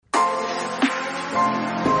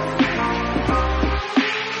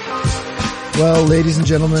Well, ladies and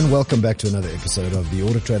gentlemen, welcome back to another episode of the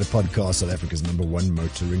Auto Trader Podcast, South Africa's #1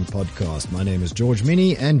 motoring podcast. My name is George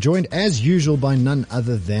Minnie and joined as usual by none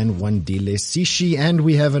other than Wandile Sishi, and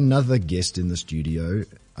we have another guest in the studio,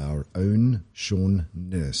 our own Sean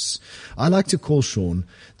Nurse. I like to call Sean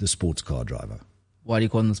the sports car driver. Why do you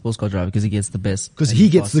call him the sports car driver? Because he gets the best. Because he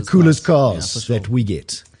gets the coolest cars yeah, sure. that we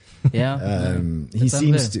get. Yeah. He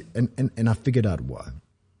seems to, and I figured out why.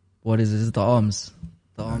 What is it? Is it the arms?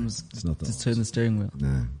 The arms it's not the to arms. turn the steering wheel.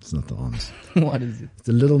 No, it's not the arms. What is it? It's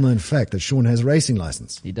a little known fact that Sean has a racing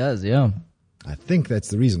license. He does, yeah. I think that's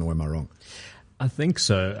the reason, or am I wrong? I think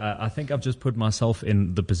so. I think I've just put myself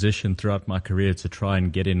in the position throughout my career to try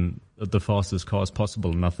and get in the fastest cars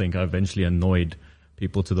possible, and I think I eventually annoyed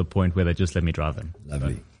people to the point where they just let me drive them.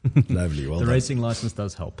 Lovely. Lovely. Well The done. racing license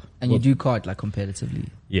does help. And you do kart like competitively.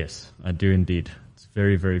 Yes, I do indeed. It's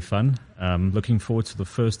very, very fun. Looking forward to the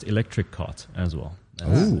first electric kart as well.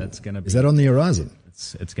 That's going to be. Is that on the horizon?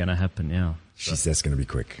 It's going to happen, yeah. Jeez, that's going to be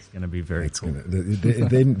quick. It's going to be very cool.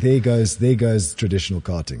 Then there goes traditional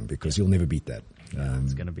karting, because you'll never beat that.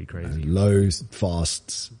 It's going to be crazy. Low,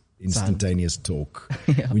 fast, instantaneous torque.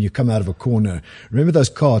 When you come out of a corner, remember those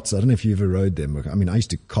karts? I don't know if you ever rode them. I mean, I used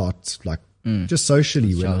to kart like just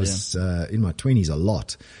socially when I was in my 20s a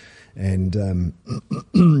lot, and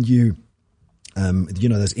you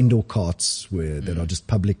know those indoor karts that are just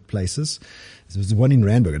public places. There's one in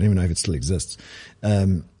Randburg. I don't even know if it still exists.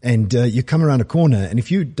 And you come around a corner, and if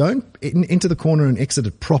you don't enter the corner and exit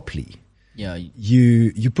it properly,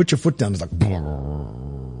 you put your foot down. It's like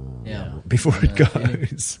before it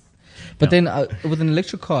goes. But then with an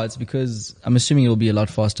electric car, it's because I'm assuming it'll be a lot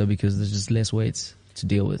faster because there's just less weights to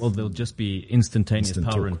deal with. Well, there'll just be instantaneous Instant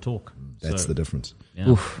power torque. and torque. That's the difference.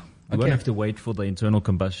 Yeah. Oof. You won't have to wait for the internal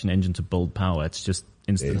combustion engine to build power. It's just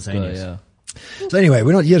instantaneous. Yeah. So anyway,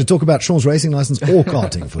 we're not here to talk about Sean's racing license or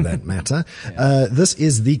karting for that matter. This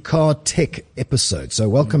is the Car Tech episode. So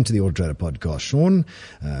welcome to the Auto Trader Podcast, Sean.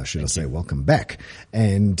 Should I say welcome back?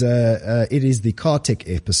 And it is the Car Tech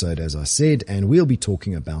episode, as I said, and we'll be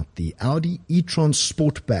talking about the Audi e-tron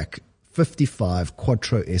Sportback 55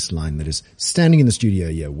 Quattro S line that is standing in the studio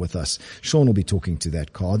here with us. Sean will be talking to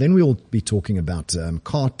that car. Then we'll be talking about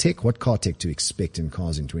car tech, what car tech to expect in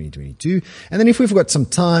cars in 2022. And then if we've got some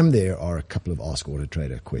time, there are a couple of Ask Auto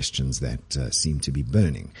Trader questions that seem to be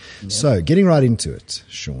burning. Yep. So getting right into it,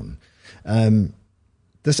 Sean.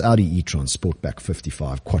 This Audi e-tron Sportback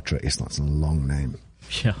 55 Quattro S line, it's a long name.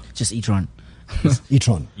 Yeah. Just e-tron.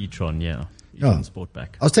 e-tron. E-tron, yeah. E-tron Sportback.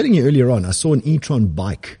 I was telling you earlier on, I saw an e-tron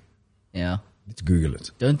bike. Yeah. Let's Google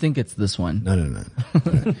it. Don't think it's this one. No.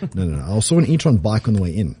 I saw an e-tron bike on the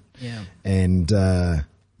way in. Yeah. And,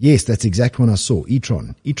 yes, that's exactly what I saw.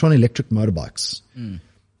 E-tron electric motorbikes.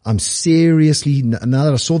 I'm seriously, now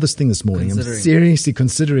that I saw this thing this morning, I'm seriously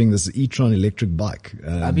considering this e-tron electric bike.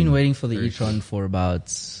 I've been waiting for the e-tron for about,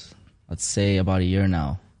 let's say about a year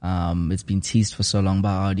now. It's been teased for so long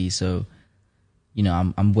by Audi. So, you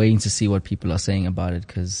know, I'm waiting to see what people are saying about it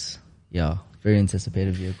because, very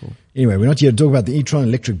anticipated vehicle. Anyway, we're not here to talk about the e-tron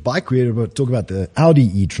electric bike. We're here to talk about the Audi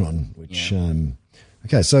e-tron, which,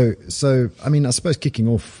 okay. So, I mean, I suppose kicking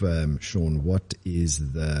off, Sean, what's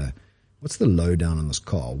the lowdown on this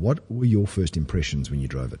car? What were your first impressions when you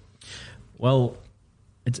drove it? Well,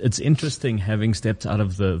 it's interesting having stepped out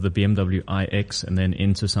of the BMW iX and then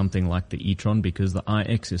into something like the e-tron, because the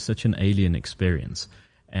iX is such an alien experience,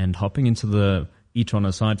 and hopping into the e-tron,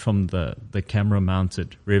 aside from the camera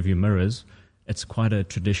mounted rearview mirrors, it's quite a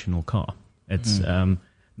traditional car. It's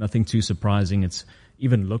nothing too surprising. It's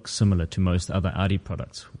even looks similar to most other Audi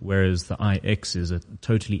products, whereas the iX is a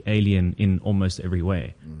totally alien in almost every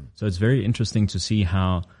way. So it's very interesting to see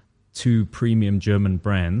how two premium German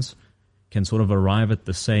brands can sort of arrive at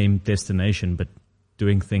the same destination, but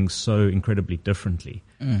doing things so incredibly differently.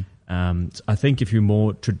 I think if you're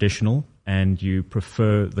more traditional and you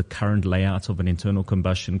prefer the current layout of an internal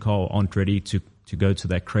combustion car, or aren't ready to go to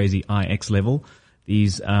that crazy iX level,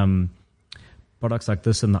 these products like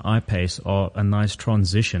this and the I-Pace are a nice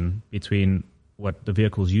transition between what the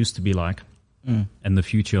vehicles used to be like and the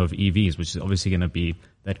future of EVs, which is obviously going to be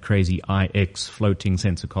that crazy iX floating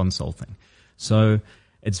center console thing. So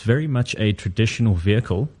it's very much a traditional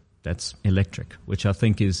vehicle that's electric, which I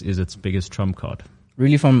think is its biggest trump card.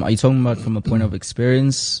 Really, are you talking about from a point of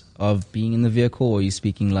experience of being in the vehicle, or are you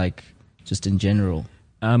speaking like just in general?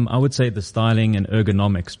 I would say the styling and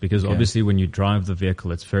ergonomics, because obviously when you drive the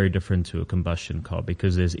vehicle, it's very different to a combustion car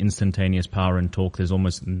because there's instantaneous power and torque. There's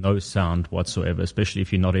almost no sound whatsoever, especially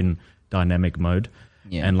if you're not in dynamic mode.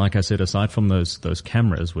 Yeah. And like I said, aside from those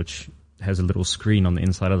cameras, which has a little screen on the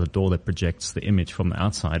inside of the door that projects the image from the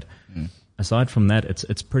outside, aside from that,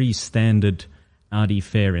 it's pretty standard Audi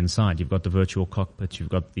fare inside. You've got the virtual cockpit, you've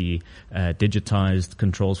got the digitized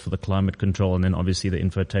controls for the climate control, and then obviously the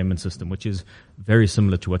infotainment system, which is very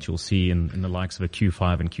similar to what you'll see in the likes of a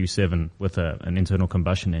Q5 and Q7 with an internal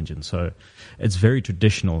combustion engine. So it's very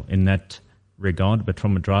traditional in that regard, but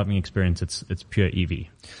from a driving experience, it's pure EV.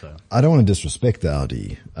 So I don't want to disrespect the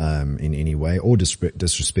Audi in any way, or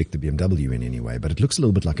disrespect the BMW in any way, but it looks a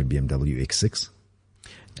little bit like a BMW X6.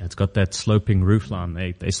 it's got that sloping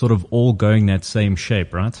roofline. They sort of all going that same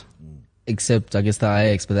shape, right? Except, I guess,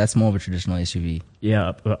 the iX, but that's more of a traditional SUV.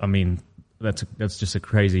 Yeah, I mean, that's just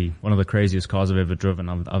one of the craziest cars I've ever driven.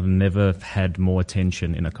 I've never had more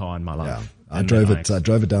attention in a car in my life. Yeah, I drove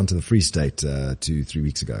it down to the Free State 2-3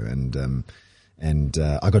 weeks ago, and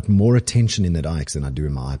I got more attention in that iX than I do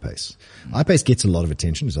in my iPace. iPace gets a lot of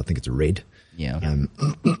attention because I think it's red. Yeah.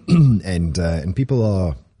 And people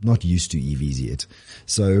are not used to EVs yet.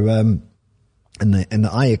 So, and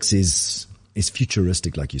the iX is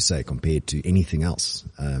futuristic, like you say, compared to anything else,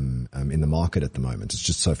 in the market at the moment. It's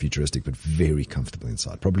just so futuristic, but very comfortable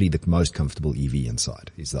inside. Probably the most comfortable EV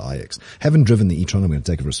inside is the iX. Haven't driven the e-tron. I'm going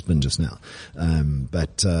to take it for a spin just now.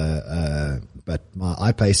 But my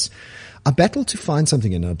iPace, I battle to find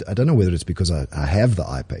something, and I don't know whether it's because I have the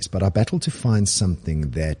iPace, but I battle to find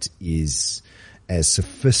something that is as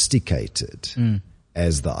sophisticated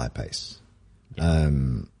as the iPace.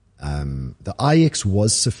 The iX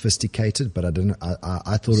was sophisticated, but I don't know.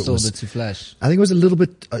 I thought it was a bit too flash. I think it was a little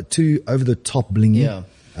bit too over the top blingy. Yeah.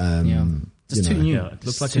 Just too new. Yeah, it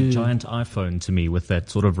looked like a giant iPhone to me with that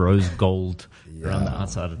sort of rose gold around the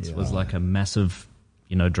outside. It was like a massive,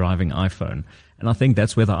 driving iPhone. And I think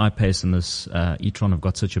that's where the iPace and this e-tron have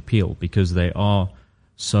got such appeal, because they are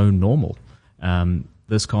so normal.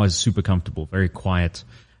 This car is super comfortable, very quiet,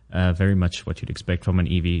 very much what you'd expect from an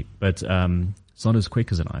EV, but it's not as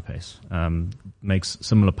quick as an iPace. Makes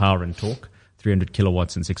similar power and torque, 300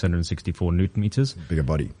 kilowatts and 664 newton meters. Bigger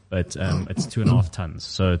body. But it's 2.5 tons,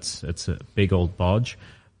 so it's a big old barge,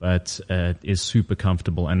 but it is super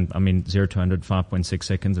comfortable. And I mean, 0 to 100, 5.6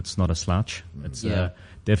 seconds. It's not a slouch. It's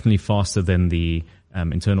definitely faster than the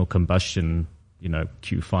internal combustion,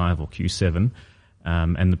 Q5 or Q7,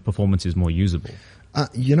 and the performance is more usable.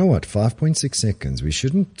 You know what? 5.6 seconds. We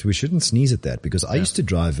shouldn't sneeze at that, because I used to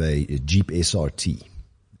drive a Jeep SRT,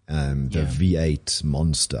 the V8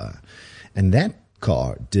 Monster, and that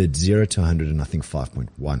car did 0 to 100 in I think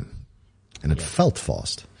 5.1, and it felt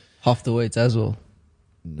fast. Half the weight as well.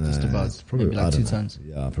 No, just about. it's probably maybe like 2 tons.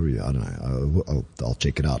 Yeah, probably. I don't know. I'll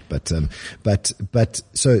check it out. But so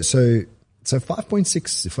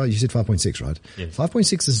 5.6. If you said 5.6, right? Yes.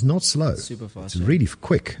 5.6 is not slow. Super fast. It's really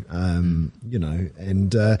quick. And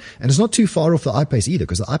it's not too far off the iPace either,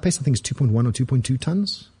 because the iPace I think is 2.1 or 2.2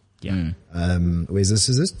 tons. Yeah. Whereas this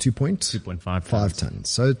is 2.5 tons.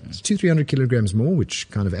 So it's 200-300 kilograms more, which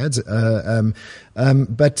kind of adds.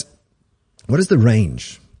 But what is the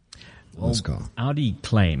range? Audi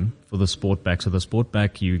claim for the Sportback. So the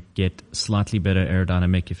Sportback, you get slightly better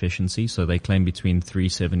aerodynamic efficiency. So they claim between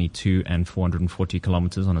 372 and 440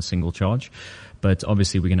 kilometers on a single charge. But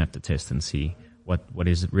obviously we're going to have to test and see what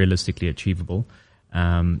is realistically achievable.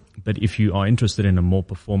 But if you are interested in a more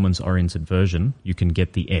performance-oriented version, you can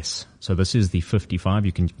get the S. So this is the 55.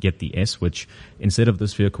 You can get the S, which instead of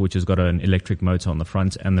this vehicle, which has got an electric motor on the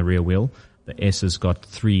front and the rear wheel, the S has got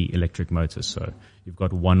 3 electric motors. So you've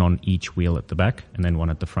got one on each wheel at the back and then one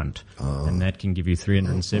at the front. And that can give you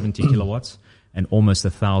 370 kilowatts and almost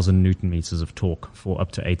 1,000 Newton meters of torque for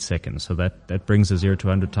up to 8 seconds. So that brings the 0 to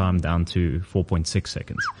 100 time down to 4.6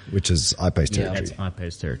 seconds. Which is iPace territory. That's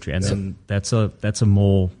iPace territory. And then that's a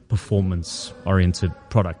more performance-oriented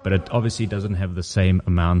product, but it obviously doesn't have the same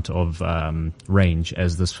amount of range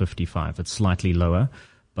as this 55. It's slightly lower,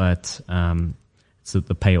 but it's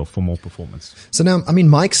the payoff for more performance. So now, I mean,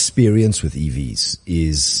 my experience with EVs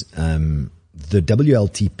is the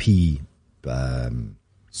WLTP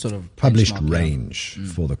sort of published benchmark, range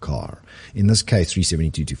for the car. In this case,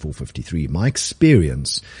 372 to 453. My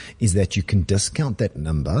experience is that you can discount that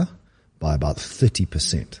number by about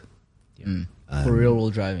 30%. For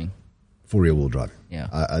real-world driving. For real-world driving.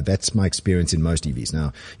 Yeah. That's my experience in most EVs.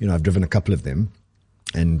 Now, I've driven a couple of them,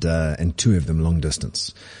 and 2 of them long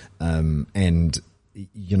distance. And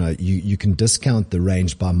you can discount the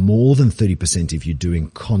range by more than 30% if you're doing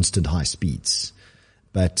constant high speeds.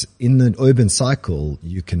 But in the urban cycle,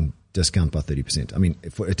 you can discount by 30%. I mean,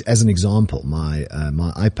 as an example, my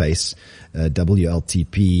iPace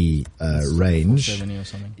WLTP range 470 or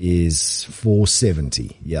something. is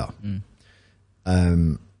 470. Yeah.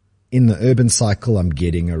 In the urban cycle, I'm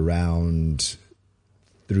getting around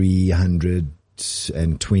 300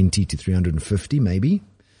 320 to 350 maybe.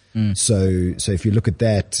 So if you look at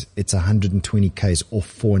that, it's 120 Ks off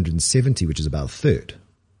 470, which is about a third.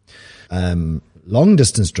 Long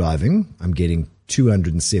distance driving, I'm getting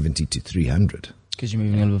 270 to 300. Because you're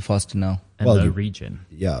moving a little bit faster now. And Well, no you- regen.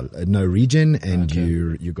 Yeah, no regen, and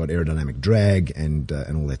you got aerodynamic drag and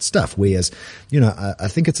all that stuff. Whereas, I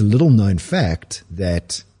think it's a little known fact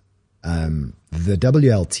that the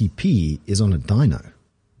WLTP is on a dyno.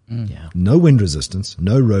 Yeah. No wind resistance,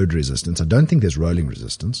 no road resistance. I don't think there's rolling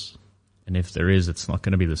resistance. And if there is, it's not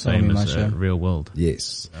going to be the same be as much, yeah. real world.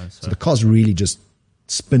 Yes. so- So the car's really just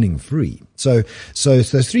spinning free. So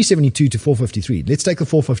 372 to 453. Let's take the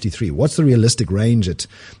 453. What's the realistic range at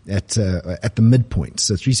the midpoint?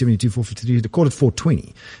 So 372, 453, call it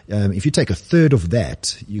 420. If you take a third of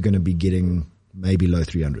that, you're going to be getting maybe low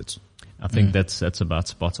 300s. I think that's about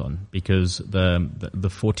spot on, because the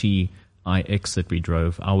 40 iX that we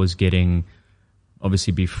drove, I was getting,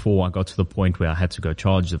 obviously before I got to the point where I had to go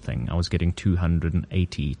charge the thing, I was getting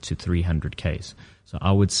 280 to 300 Ks. So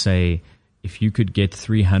I would say if you could get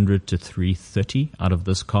 300 to 330 out of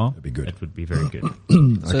this car, That'd be good. that would be very good.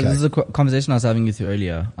 So this is a conversation I was having with you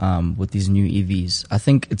earlier with these new EVs. I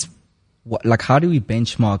think it's how do we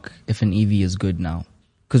benchmark if an EV is good now?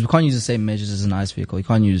 Because we can't use the same measures as an ICE vehicle. You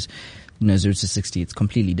can't use 0 to 60. It's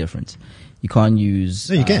completely different. You can't use.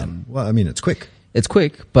 No, you can. Well, I mean, it's quick. It's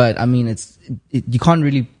quick, but I mean, you can't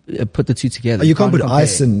really put the two together. Oh, you can't put compare.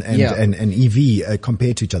 ICE and EV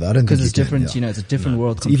compared to each other. I don't think Because it's you can, different, yeah. it's a different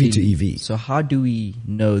world It's EV to completely. EV. So how do we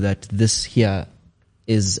know that this here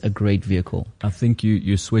is a great vehicle? I think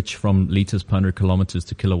you switch from liters per 100 kilometers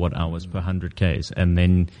to kilowatt hours per 100 Ks, and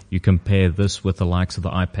then you compare this with the likes of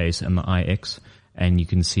the iPace and the iX, and you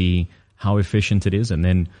can see how efficient it is, and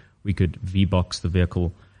then we could V-box the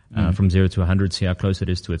vehicle from 0 to 100, see how close it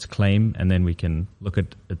is to its claim, and then we can look at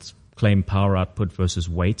its claim power output versus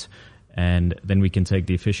weight, and then we can take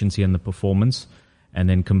the efficiency and the performance, and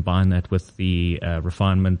then combine that with the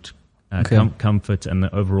refinement, comfort, and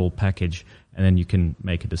the overall package, and then you can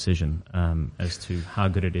make a decision as to how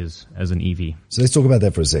good it is as an EV. So let's talk about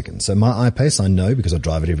that for a second. So my iPace, I know because I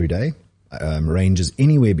drive it every day, ranges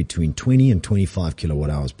anywhere between 20 and 25 kilowatt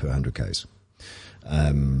hours per 100 Ks,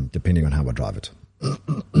 depending on how I drive it.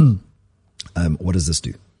 What does this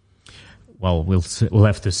do? Well, we'll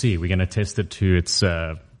have to see. We're going to test it to its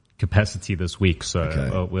capacity this week, so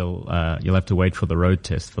Okay. you'll have to wait for the road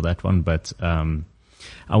test for that one. But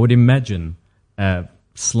I would imagine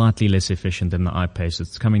slightly less efficient than the iPace.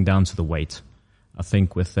 It's coming down to the weight. I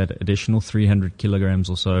think with that additional 300 kilograms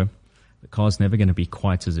or so, the car's never going to be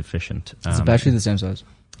quite as efficient. Is the battery the same size?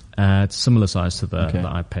 It's similar size to the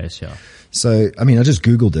iPace, yeah. So, I mean, I just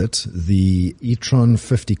Googled it. The e-tron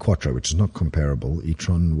 50 Quattro, which is not comparable.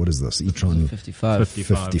 e-tron, what is this? e-tron 55.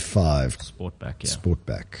 55 Sportback, yeah.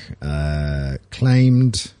 Sportback.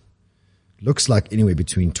 Claimed, looks like anywhere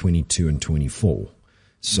between 22 and 24.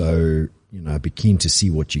 So, I'd be keen to see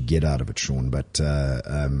what you get out of it, Sean. But,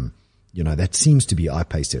 that seems to be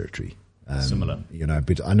iPace territory. Similar.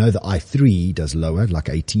 But I know the i3 does lower, like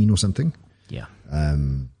 18 or something. Yeah.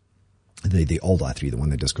 The old i3, the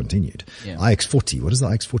one they discontinued. Yeah. iX40, what does the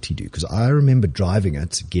iX40 do? Because I remember driving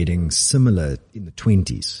it getting similar in the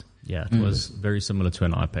 20s. Yeah, it was very similar to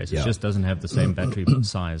an iPace. It Yeah. just doesn't have the same battery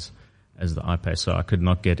size as the iPace, so I could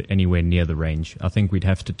not get anywhere near the range. I think we'd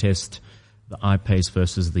have to test the iPace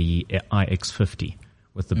versus the iX50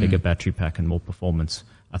 with the bigger battery pack and more performance.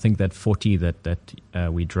 I think that 40 that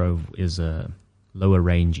we drove is a lower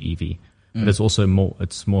range EV, but it's also more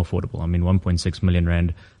affordable. I mean, 1.6 million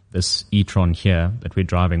rand. This e-tron here that we're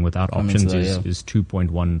driving without options is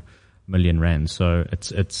 2.1 million rand. So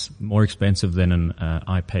it's more expensive than an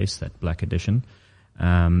iPace, that black edition.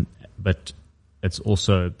 But it's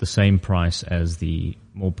also the same price as the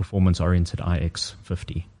more performance oriented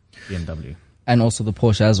iX50 BMW. And also the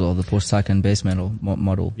Porsche as well, the Porsche Taycan base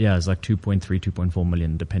model. Yeah, it's like 2.3, 2.4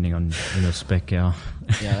 million, depending on your spec. Yeah.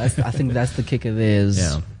 Yeah, I think that's the kicker there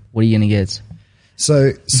is what are you going to get?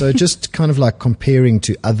 So just kind of like comparing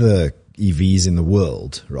to other EVs in the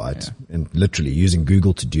world, right? Yeah. And literally using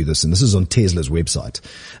Google to do this. And this is on Tesla's website.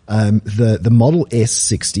 The Model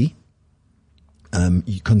S60,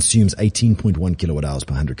 consumes 18.1 kilowatt hours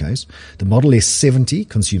per 100 Ks. The Model S70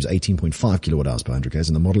 consumes 18.5 kilowatt hours per 100 Ks,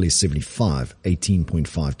 and the Model S75,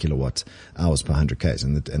 18.5 kilowatt hours per 100 Ks,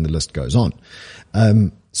 and the list goes on.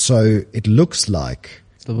 So it looks like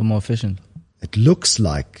it's a little bit more efficient. It looks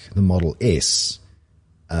like the Model S,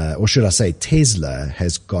 or should I say Tesla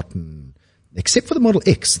has gotten, except for the Model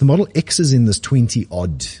X is in this 20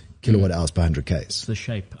 odd kilowatt hours per 100 Ks. It's the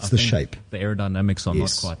shape. It's the shape. The aerodynamics are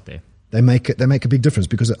Yes. not quite there. They make a big difference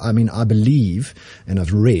because, I mean, I believe and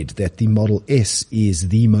I've read that the Model S is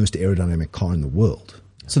the most aerodynamic car in the world.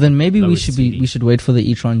 So then maybe we Lowest we should wait for the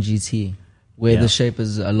e-tron GT, where Yeah. the shape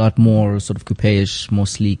is a lot more sort of coupe-ish, more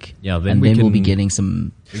sleek. Yeah, then and we then we'll be can- getting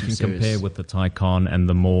some. We some can serious- compare with the Taycan and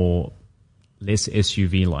the less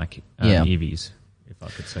SUV-like Yeah. EVs, if I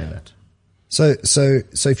could say that. So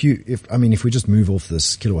if we just move off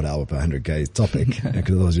this kilowatt hour per 100K topic,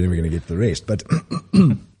 because otherwise you're never going to get the rest. But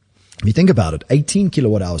if you think about it, 18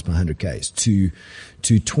 kilowatt hours per 100Ks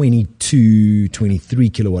to 22, 23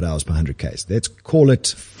 kilowatt hours per 100Ks. Let's call it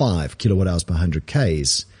 5 kilowatt hours per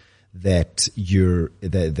 100Ks that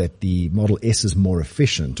the Model S is more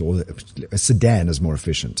efficient, or a sedan is more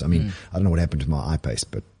efficient. I mean, I don't know what happened to my I-Pace,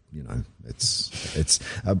 but you know,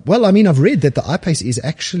 well, I mean, I've read that the I-Pace is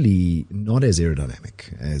actually not as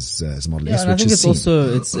aerodynamic as Model S, and I which think is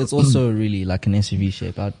it's also really like an SUV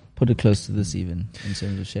shape. I'd put it close to this even in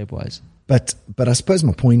terms of shape wise. But I suppose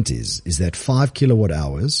my point is that 5 kilowatt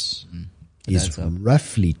hours is adds up.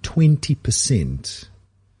 roughly 20%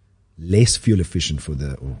 less fuel efficient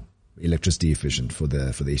or electricity efficient for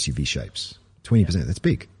the SUV shapes. 20%. That's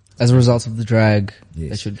big. As a result of the drag Yes.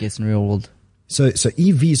 that should get in real world. So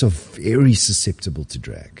EVs are very susceptible to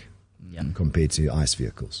drag Yeah. compared to ICE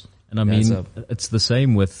vehicles. And I Adds mean, up. it's the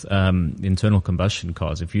same with internal combustion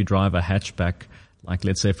cars. If you drive a hatchback, like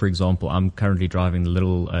let's say, for example, I'm currently driving the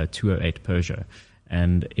little 208 Peugeot,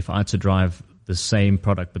 and if I had to drive the same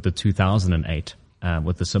product but the 2008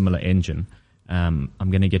 with a similar engine, I'm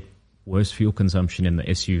going to get worse fuel consumption in the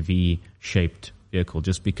SUV-shaped vehicle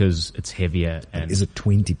just because it's heavier. And Is it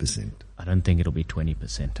 20%? I don't think it'll be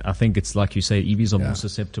 20%. I think it's like you say, EVs are Yeah. more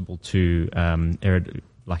susceptible to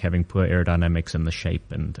like having poor aerodynamics in the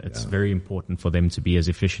shape, and it's very important for them to be as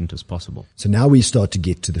efficient as possible. So now we start to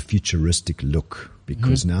get to the futuristic look,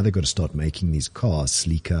 because now they've got to start making these cars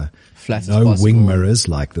sleeker. Flat as no possible. wing mirrors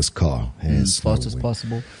like this car has. As fast No as wing.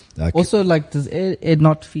 possible. Okay. Also, like, does it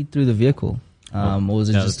not feed through the vehicle? Or is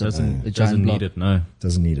it No, just it doesn't, a it giant doesn't block? need it, no.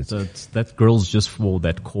 Doesn't need it. So that grill's just for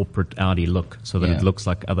that corporate Audi look, so that Yeah. it looks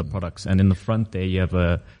like other products. And in the front there, you have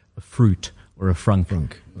a fruit or a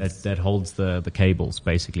frunk. That holds the cables,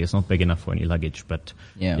 basically. It's not big enough for any luggage, but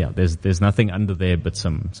Yeah. there's nothing under there but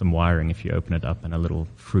some wiring if you open it up, and a little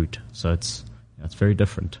fruit. So it's very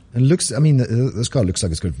different. And looks, I mean, this car looks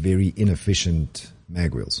like it's got very inefficient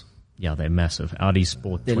mag wheels. Yeah, they're massive. Audi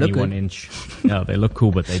Sport They look 21-inch. Yeah, they look cool,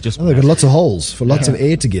 but they're just Oh, they've got massive. lots of holes for lots of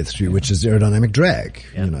air to get through, which is aerodynamic drag,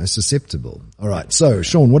 Yeah. susceptible. All right. So,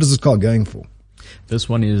 Sean, what is this car going for? This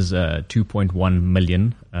one is 2.1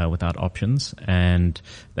 million without options, and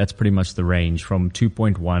that's pretty much the range from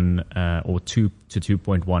 2.1 or 2 to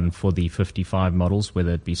 2.1 for the 55 models,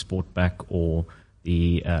 whether it be Sportback or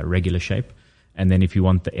the regular shape. And then if you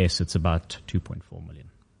want the S, it's about 2.4 million,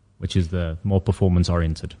 which is the more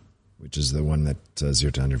performance-oriented. Which is the one that 0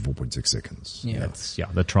 to 100 4.6 seconds. Yeah. That's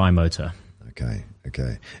the tri-motor.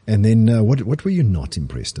 Okay. And then what were you not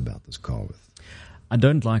impressed about this car with? I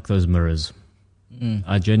don't like those mirrors.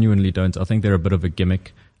 I genuinely don't. I think they're a bit of a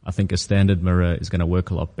gimmick. I think a standard mirror is going to work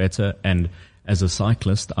a lot better. And as a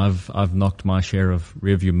cyclist, I've knocked my share of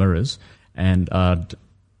rear view mirrors, and I'd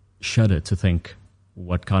shudder to think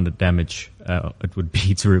what kind of damage it would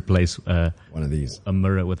be to replace One of these. a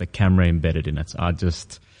mirror with a camera embedded in it.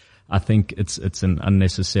 I think it's an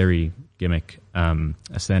unnecessary gimmick. A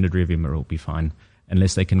standard rear view mirror will be fine,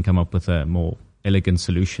 unless they can come up with a more elegant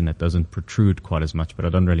solution that doesn't protrude quite as much, but I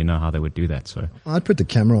don't really know how they would do that. So I'd put the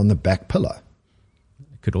camera on the back pillar,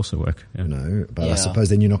 it could also work. Yeah. but I Yeah. suppose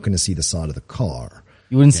then you're not going to see the side of the car.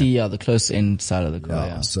 You wouldn't see the close end side of the car.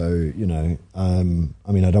 Yeah. So,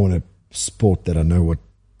 I mean, I don't want to sport that I know what,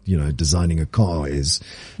 designing a car is,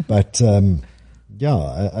 but,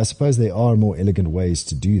 I suppose there are more elegant ways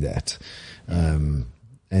to do that. And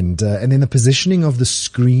then the positioning of the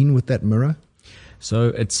screen with that mirror. So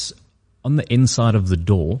it's on the inside of the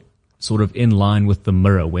door, sort of in line with the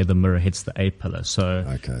mirror, where the mirror hits the A-pillar. So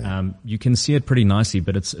Okay. you can see it pretty nicely,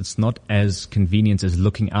 but it's not as convenient as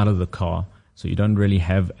looking out of the car. So you don't really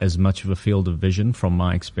have as much of a field of vision from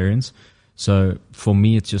my experience. So for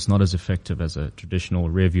me, it's just not as effective as a traditional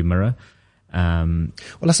rear view mirror. Well,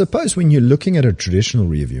 I suppose when you're looking at a traditional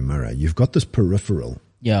rear view mirror, you've got this peripheral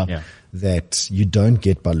Yeah. that you don't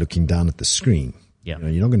get by looking down at the screen. Yeah.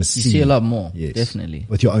 You're not going to You see. see a lot more, Yes. definitely.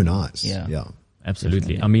 With your own eyes. Yeah. Yeah.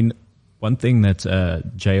 Absolutely. I mean, one thing that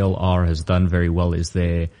JLR has done very well is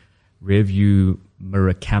their rear view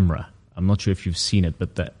mirror camera. I'm not sure if you've seen it,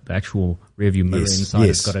 but the actual rear view mirror Yes, inside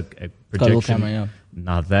yes. has got a Got a projection. little camera, yeah.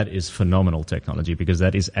 Now that is phenomenal technology, because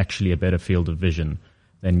that is actually a better field of vision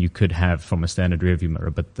than you could have from a standard rear view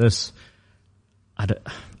mirror. But this,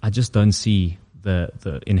 I just don't see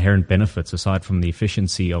the inherent benefits aside from the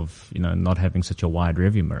efficiency of, not having such a wide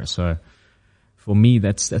rearview mirror. So for me,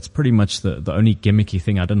 that's pretty much the only gimmicky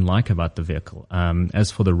thing I didn't like about the vehicle. As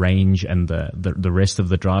for the range and the rest of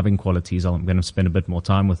the driving qualities, I'm going to spend a bit more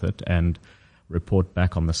time with it and report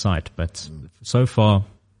back on the site. But so far,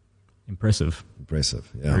 impressive. Impressive.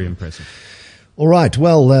 Yeah. Very impressive. All right.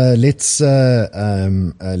 Well, let's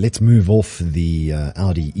move off the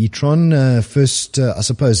Audi e-tron. First, I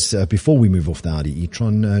suppose, before we move off the Audi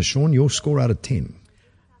e-tron, Sean, your score out of 10.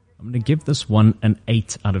 I'm going to give this one an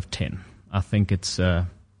 8 out of 10. I think it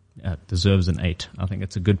deserves an 8. I think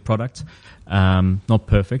it's a good product. Not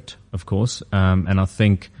perfect, of course. And I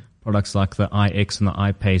think products like the iX and the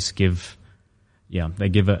iPace give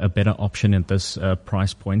a better option at this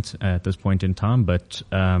price point at this point in time. But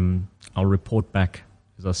I'll report back,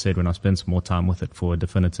 as I said, when I spend some more time with it for a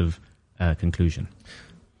definitive conclusion.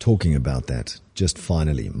 Talking about that, just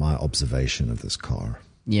finally, my observation of this car.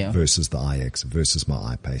 Yeah. Versus the iX, versus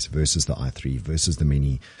my iPace, versus the i3, versus the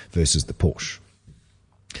Mini, versus the Porsche.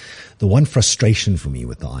 The one frustration for me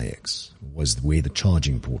with the iX was where the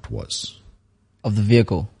charging port was. Of the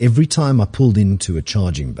vehicle. Every time I pulled into a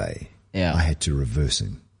charging bay, Yeah. I had to reverse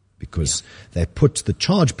in because they put the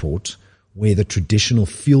charge port where the traditional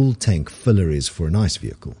fuel tank filler is for an ICE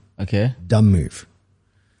vehicle. Okay. Dumb move,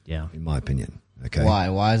 Yeah. in my opinion. Okay. Why?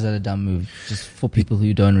 Why is that a dumb move? Just for people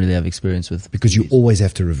who don't really have experience with. Because you always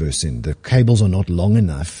have to reverse in. The cables are not long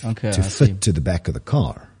enough Okay, to I fit see. to the back of the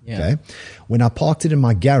car. Yeah. Okay. When I parked it in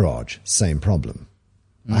my garage, same problem.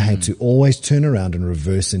 I had to always turn around and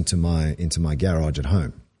reverse into my garage at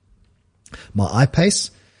home. My iPace,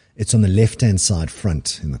 it's on the left-hand side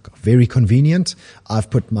front in the car. Very convenient. I've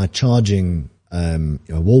put my charging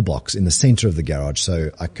wall box in the center of the garage so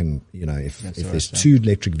I can, if there's two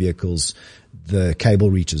electric vehicles, the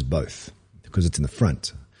cable reaches both because it's in the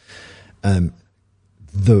front.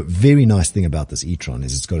 The very nice thing about this e-tron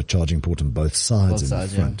is it's got a charging port on both sides in the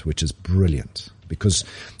front, which is brilliant because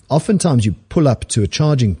oftentimes you pull up to a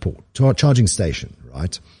charging port, to a charging station,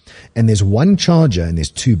 right? And there's one charger and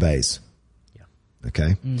there's two bays. Yeah.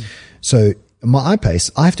 Okay. So my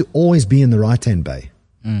iPace, I have to always be in the right-hand bay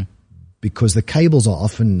because the cables are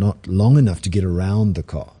often not long enough to get around the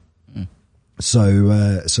car.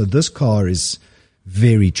 So this car is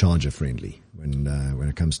very charger friendly when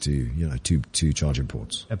it comes to, two charging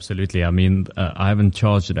ports. Absolutely. I mean, I haven't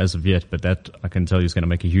charged it as of yet, but that I can tell you is going to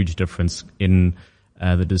make a huge difference in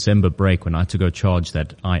the December break when I had to go charge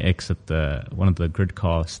that iX at one of the grid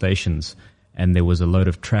car stations, and there was a load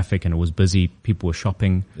of traffic and it was busy. People were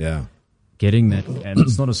shopping. Yeah. Getting that, and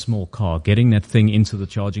it's not a small car, getting that thing into the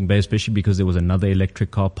charging bay, especially because there was another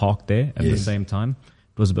electric car parked there at the same time.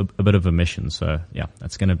 It was a bit of a mission. So yeah,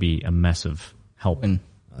 that's going to be a massive help. I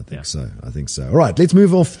think so. All right, let's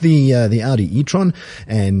move off the Audi e-tron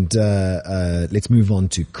and let's move on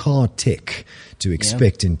to car tech to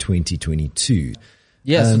expect in 2022.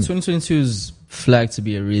 Yeah, so 2022 is flagged to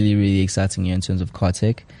be a really, really exciting year in terms of car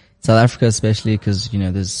tech. South Africa especially because,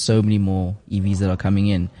 there's so many more EVs that are coming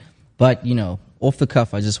in. But, off the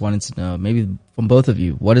cuff, I just wanted to know, maybe from both of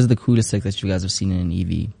you, what is the coolest tech that you guys have seen in an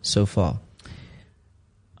EV so far?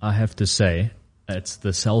 I have to say, it's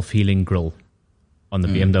the self-healing grille on the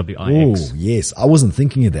BMW iX. Oh, yes. I wasn't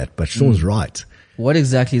thinking of that, but Sean's right. What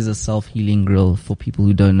exactly is a self-healing grille for people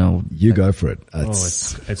who don't know? You go for it.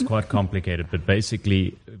 It's quite complicated, but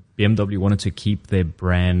basically BMW wanted to keep their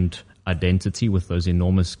brand identity with those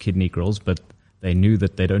enormous kidney grills, but they knew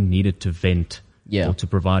that they don't need it to vent or to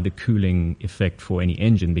provide a cooling effect for any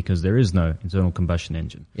engine because there is no internal combustion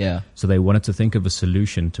engine. Yeah. So they wanted to think of a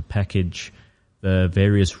solution to package the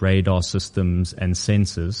various radar systems and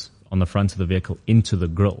sensors on the front of the vehicle into the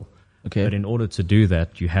grille. Okay. But in order to do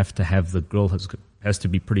that, you have to have the grille has to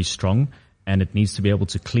be pretty strong, and it needs to be able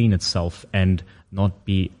to clean itself and not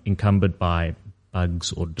be encumbered by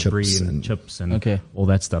bugs or debris and chips and all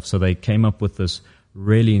that stuff. So they came up with this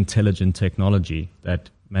really intelligent technology that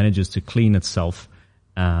manages to clean itself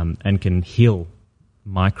and can heal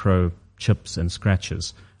micro chips and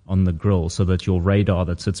scratches on the grille so that your radar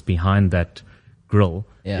that sits behind that grille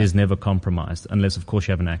is never compromised unless, of course,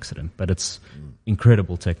 you have an accident. But it's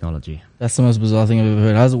incredible technology. That's the most bizarre thing I've ever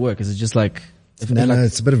heard. How does it work? Is it just like... It's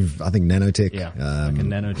a bit of, I think, nanotech. Yeah, like a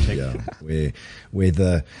nanotech. Yeah, where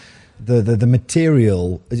the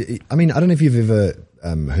material... I mean, I don't know if you've ever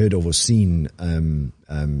heard of or seen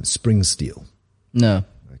spring steel. No.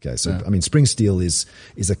 Okay, so, I mean, spring steel is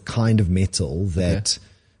a kind of metal that...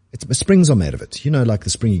 springs are made of it, like the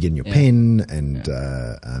spring you get in your pen and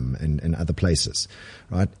other places,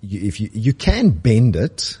 right? You can bend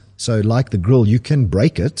it. So like the grille, you can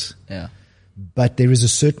break it. Yeah. but there is a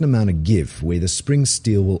certain amount of give where the spring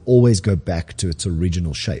steel will always go back to its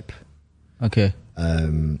original shape. Okay.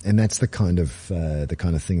 And that's the kind of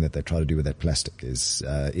thing that they try to do with that plastic is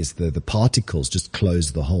the particles just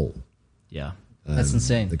close the hole. Yeah. That's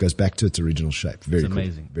insane. It goes back to its original shape. Very It's cool.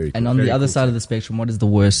 amazing. Very cool. And on Very the other cool side of the spectrum, what is the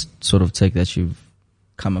worst sort of tech that you've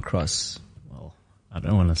come across? Well, I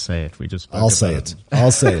don't want to say it. We just spoke I'll say about it.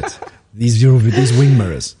 I'll say it. These wing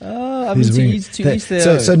mirrors. I These mean, wing- to each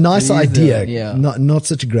their so own. nice To each their idea. own, yeah. Not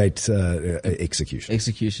such a great execution.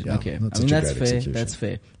 Execution. Yeah, Okay. not I mean, such a that's great fair. execution. That's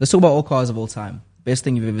fair. Let's talk about all cars of all time. Best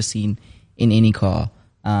thing you've ever seen in any car.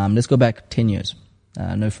 Let's go back 10 years.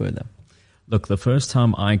 No further. Look, the first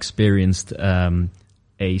time I experienced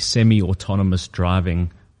a semi-autonomous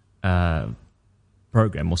driving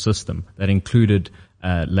program or system that included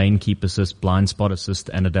lane keep assist, blind spot assist,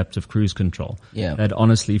 and adaptive cruise control. Yeah. That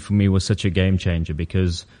honestly for me was such a game changer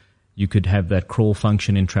because you could have that crawl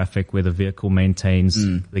function in traffic where the vehicle maintains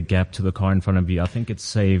the gap to the car in front of you. I think it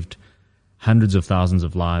saved hundreds of thousands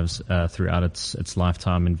of lives throughout its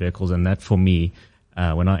lifetime in vehicles. And that for me,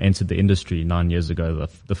 when I entered the industry 9 years ago,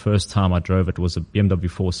 the first time I drove it was a BMW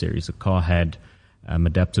 4 Series. The car had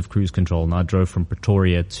adaptive cruise control, and I drove from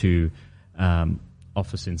Pretoria to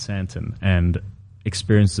office in Sandton and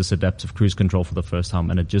experienced this adaptive cruise control for the first time,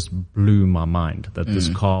 and it just blew my mind that this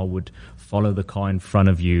car would follow the car in front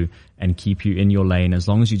of you and keep you in your lane as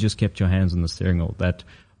long as you just kept your hands on the steering wheel. That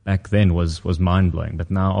back then was mind-blowing, but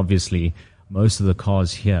now obviously most of the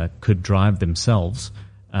cars here could drive themselves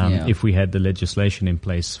if we had the legislation in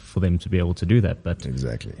place for them to be able to do that. But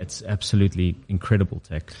Exactly. it's absolutely incredible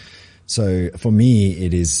tech. So for me,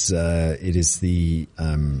 it is the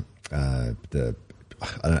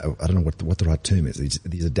I don't know what the right term is.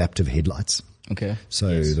 These adaptive headlights. Okay.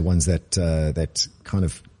 So the ones that kind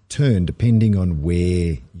of turn depending on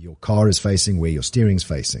where your car is facing, where your steering's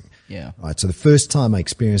facing. Yeah. Right. So the first time I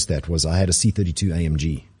experienced that was I had a C32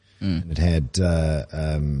 AMG, and it had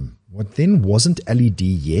what then wasn't LED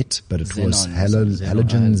yet, but it was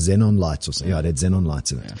halogen xenon lights or something. Yeah, it had xenon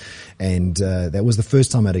lights in it, and that was the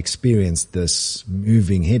first time I'd experienced this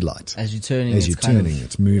moving headlight. As you're turning,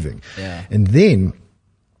 it's moving. Yeah. And then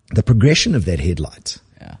the progression of that headlight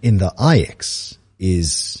in the iX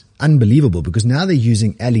is unbelievable because now they're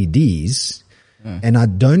using LEDs, and I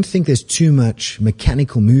don't think there's too much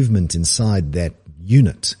mechanical movement inside that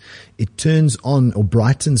unit. It turns on or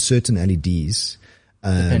brightens certain LEDs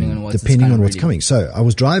depending on what's coming. So I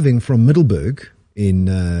was driving from Middelburg in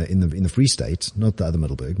the Free State, not the other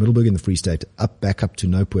Middelburg in the Free State, back up to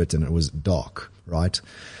Noupoort, and it was dark. Right,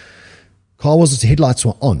 headlights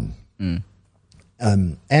were on.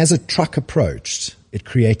 As a truck approached, it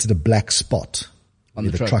created a black spot on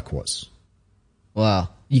where the truck was. Wow.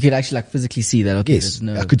 You could actually like physically see that. Okay, Yes,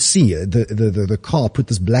 I could see the car put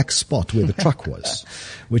this black spot where the truck was,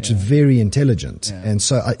 which is very intelligent. Yeah. And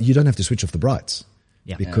so you don't have to switch off the brights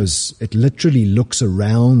because Yeah. it literally looks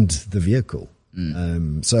around the vehicle.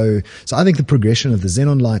 So I think the progression of the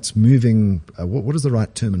xenon lights moving, what is the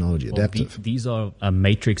right terminology? Adaptive. These are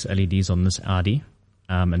matrix LEDs on this Audi.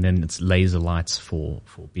 And then it's laser lights for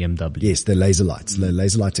BMW. Yes, they're laser lights,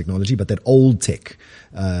 laser light technology, but that old tech,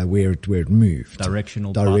 where it moved.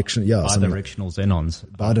 Bidirectional xenons.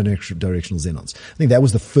 Bidirectional xenons. I think that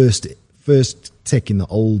was the first tech in the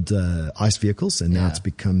old ICE vehicles, and now it's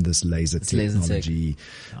become this laser technology.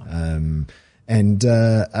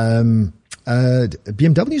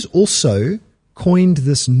 BMW's also coined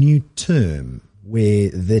this new term where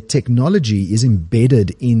the technology is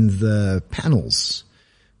embedded in the panels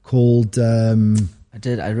called I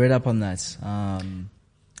read up on that. I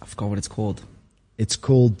forgot what it's called. It's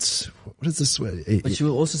called, what is this? But you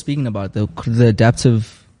were also speaking about the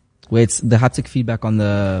adaptive, where it's the haptic feedback on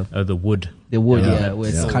the wood. The wood, where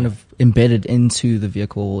it's kind of embedded into the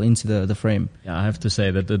vehicle, into the frame. Yeah, I have to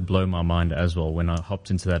say that did blow my mind as well when I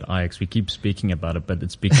hopped into that iX. We keep speaking about it, but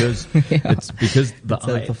it's because it's because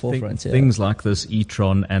things like this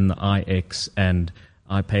e-tron and the iX and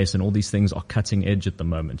iPace and all these things are cutting edge at the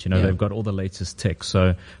moment. You know, they've got all the latest tech.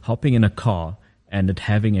 So hopping in a car and it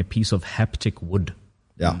having a piece of haptic wood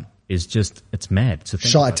is just, it's mad.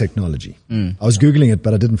 Shy technology. I was Googling it,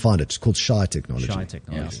 but I didn't find it. It's called Shy technology. Shy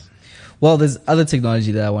technology. Yeah. Well, there's other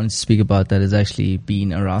technology that I wanted to speak about that has actually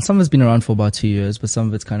been around. Some of it's been around for about 2 years, but some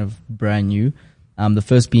of it's kind of brand new. The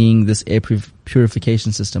first being this air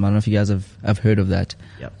purification system. I don't know if you guys have heard of that.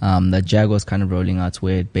 Yep. That Jaguar's kind of rolling out,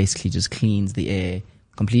 where it basically just cleans the air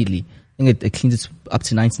completely. I think it cleans it up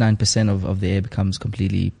to 99% of the air becomes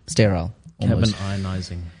completely sterile. Almost. Cabin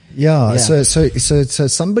ionizing. Yeah. So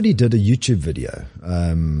somebody did a YouTube video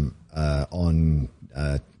on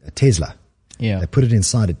Tesla. Yeah. They put it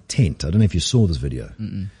inside a tent. I don't know if you saw this video.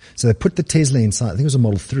 Mm-mm. So they put the Tesla inside. I think it was a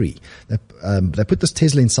Model 3. They put this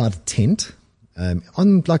Tesla inside a tent.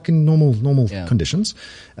 On like in normal conditions,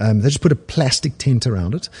 they just put a plastic tent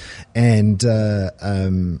around it, and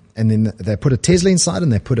then they put a Tesla inside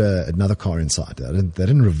and they put another car inside. They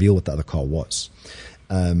didn't reveal what the other car was,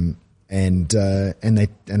 and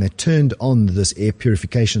they turned on this air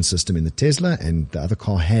purification system in the Tesla, and the other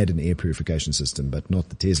car had an air purification system, but not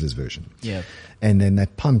the Tesla's version. Yeah, and then they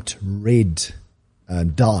pumped red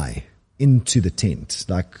dye into the tent,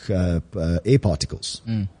 like air particles.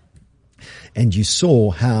 And you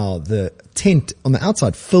saw how the tent on the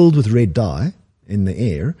outside filled with red dye in the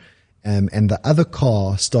air, and the other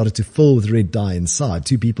car started to fill with red dye inside,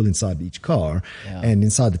 2 people inside each car, and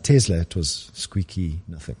inside the Tesla it was squeaky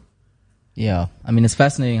nothing. Yeah, I mean, it's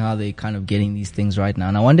fascinating how they're kind of getting these things right now.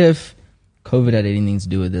 And I wonder if COVID had anything to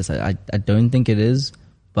do with this. I don't think it is,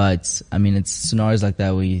 but I mean, it's scenarios like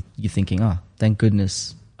that where you're thinking, oh, thank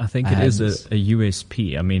goodness. I think it is a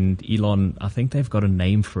USP. I mean, Elon, I think they've got a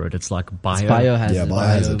name for it. It's like biohazard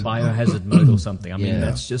mode or something. I mean,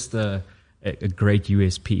 that's just a great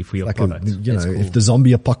USP for your like product. Cool. If the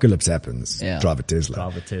zombie apocalypse happens, drive a Tesla.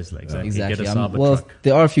 Drive a Tesla, exactly. Exactly. Get a Cybertruck. Well,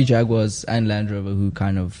 there are a few Jaguars and Land Rover who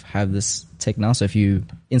kind of have this tech now. So if you,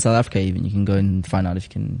 in South Africa even, you can go and find out if you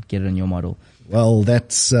can get it on your model. Well,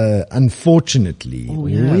 that's unfortunately all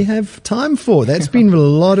we have time for. That's been a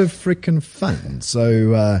lot of freaking fun.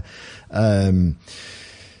 So,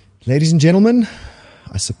 ladies and gentlemen,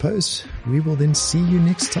 I suppose we will then see you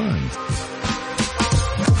next time.